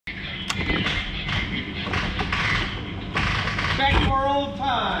old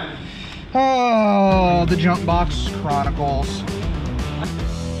time. Oh, the Junk Box Chronicles.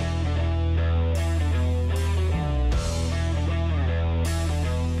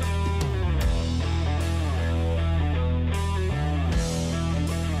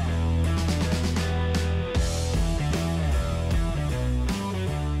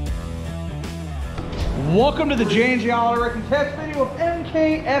 Welcome to the J&J Auto Wrecking test video of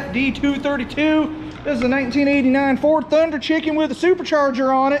mkfd232. This is a 1989 Ford Thunder Chicken with a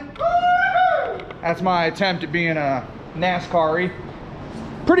supercharger on it. That's my attempt at being a NASCAR-y.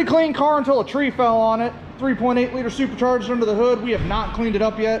 Pretty clean car until a tree fell on it. 3.8 liter supercharged under the hood. We have not cleaned it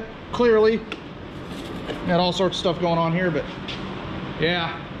up yet, clearly. Got all sorts of stuff going on here, but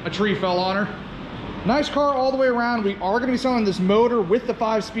yeah, a tree fell on her. Nice car all the way around. We are going to be selling this motor with the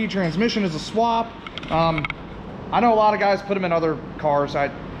 5-speed transmission as a swap. I know a lot of guys put them in other cars. I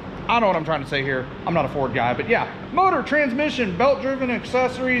don't know what I'm trying to say here. I'm not a Ford guy, but yeah, motor, transmission, belt-driven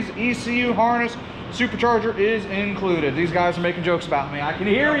accessories, ECU, harness, supercharger is included. These guys are making jokes about me. I can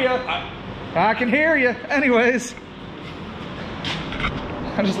hear you. I can hear you. Anyways,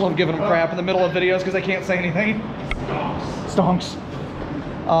 I just love giving them crap in the middle of videos because I can't say anything. Stonks.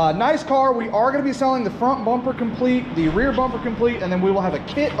 Nice car. We are going to be selling the front bumper complete, the rear bumper complete, and then we will have a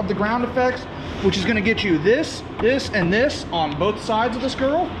kit of the ground effects, which is going to get you this, this, and this on both sides of this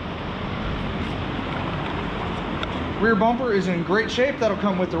girl. Rear bumper is in great shape. That'll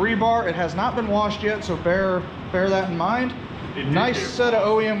come with the rebar. It has not been washed yet, so bear that in mind. Nice set of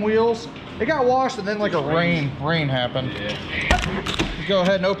OEM wheels. It got washed and then like a rain happened. Yeah. Go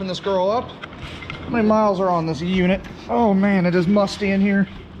ahead and open this girl up. How many miles are on this unit? Oh man, it is musty in here.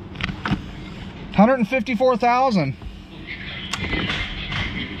 154,000.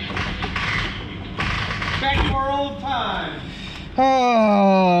 Back to our old time.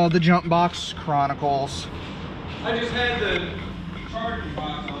 Oh, the Junk Box Chronicles. I just had the charging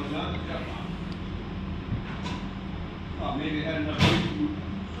box on, not the jump box. Oh, maybe it had enough.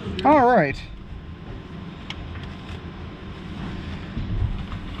 All right.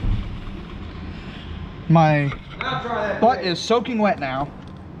 My butt is soaking wet now.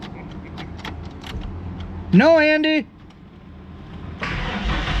 No, Andy.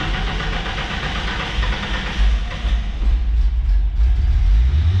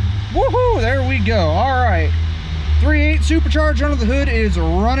 Woohoo, there we go. All right. 3.8 supercharger under the hood is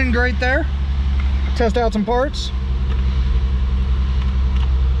running great there. Test out some parts.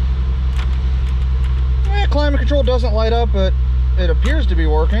 Climate control doesn't light up, but it appears to be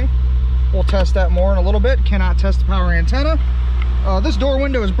working. We'll test that more in a little bit. Cannot test the power antenna. This door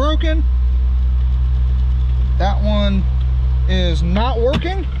window is broken. That one is not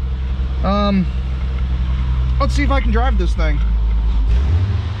working. Let's see if I can drive this thing.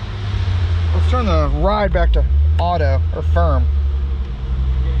 Let's turn the ride back to auto or firm.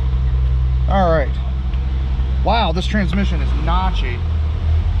 All right. Wow, this transmission is notchy.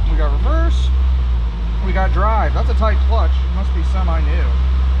 We got reverse. We got drive. That's a tight clutch. It must be semi-new.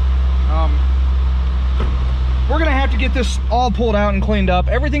 We're gonna have to get this all pulled out and cleaned up.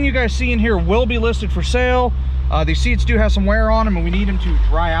 Everything you guys see in here will be listed for sale. These seats do have some wear on them and we need them to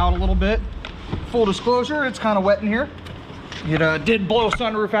dry out a little bit. Full disclosure, it's kind of wet in here. It did blow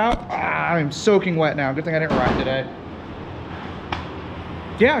sunroof out. I'm soaking wet now. Good thing I didn't ride today.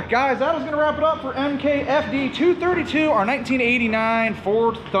 Yeah, guys, that is gonna wrap it up for mkfd232, our 1989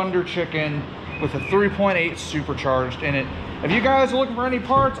 Ford Thunder Chicken with a 3.8 supercharged in it. If you guys are looking for any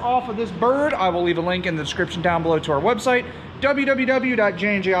parts off of this bird, I will leave a link in the description down below to our website,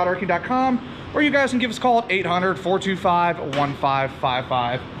 www.jnjautowrecking.com, or you guys can give us a call at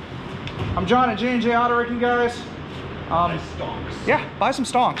 800-425-1555. I'm John at J&J Auto Wrecking, guys. Buy stonks. Yeah, buy some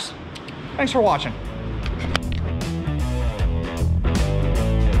stonks. Thanks for watching.